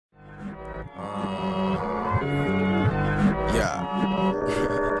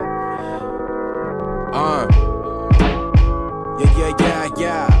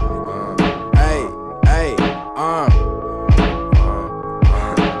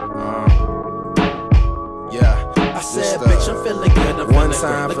I'm feeling good, I'm One feeling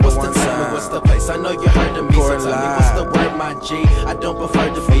time great. for Like, the what's one the time time. and what's the place? I know you heard of me, so tell me what's the word, my G? I don't prefer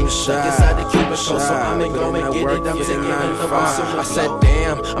to be stuck inside the cubicle, so I'ma go and get it. I'm taking it the one. I said,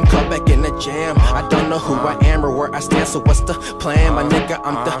 damn, I'm caught back in the jam. I don't know who I am or where I stand, so what's the plan? My nigga,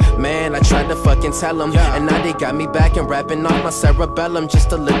 I'm the man. I tried to fucking tell him, and now they got me back and rapping off my cerebellum.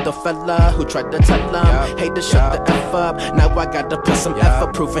 Just a little fella who tried to tell him, hey, to shut the F up. Now I gotta put some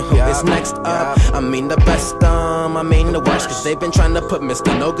effort proving who is next up. I mean the best, I mean the worst, cause they been trying to put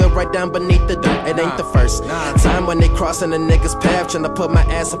Mr. Nogood right down beneath the dirt. It ain't the first time when they crossing the niggas' path, trying to put my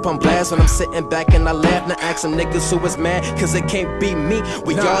ass up on blast. When I'm sitting back and I laugh, now ask some niggas who is mad, cause it can't be me.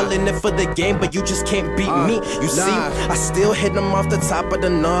 We all in it for the game, but you just can't beat me. You see, I still hit them off the top of the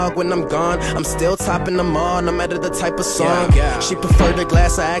nog when I'm gone. I'm still topping them all, no matter the type of song. She preferred a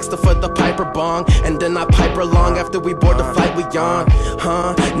glass, I asked her for the piper bong, and then I pipe her along after we board the flight we on.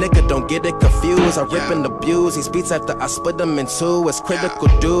 Nigga, don't get it confused. I rip and abuse these beats after I split them in two. It's critical,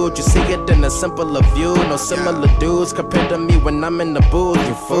 dude. You see it in a simpler view. No similar dudes compared to me when I'm in the booth.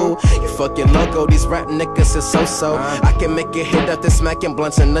 You fool, you fucking loco. These rap niggas is so-so. I can make it hit after smacking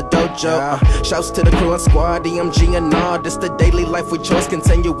blunts in the dojo. Shouts to the crew and squad, DMG and all. This the daily life we chose.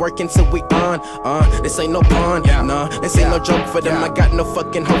 Continue working till we on. This ain't no pawn. Nah, this ain't no joke for them. I got no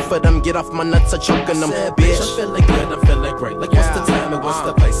fucking hope for them. Get off my nuts, I'm choking them, bitch. I'm feeling good, I'm feeling great. Like, what's the time and what's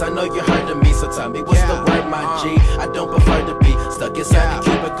the place? I know you heard of me, so tell me what's the word, my G? I don't prefer to be stuck inside the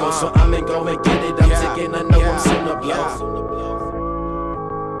cubicle, so I'ma go and get it. I'm taking, I know I'm soon to blow.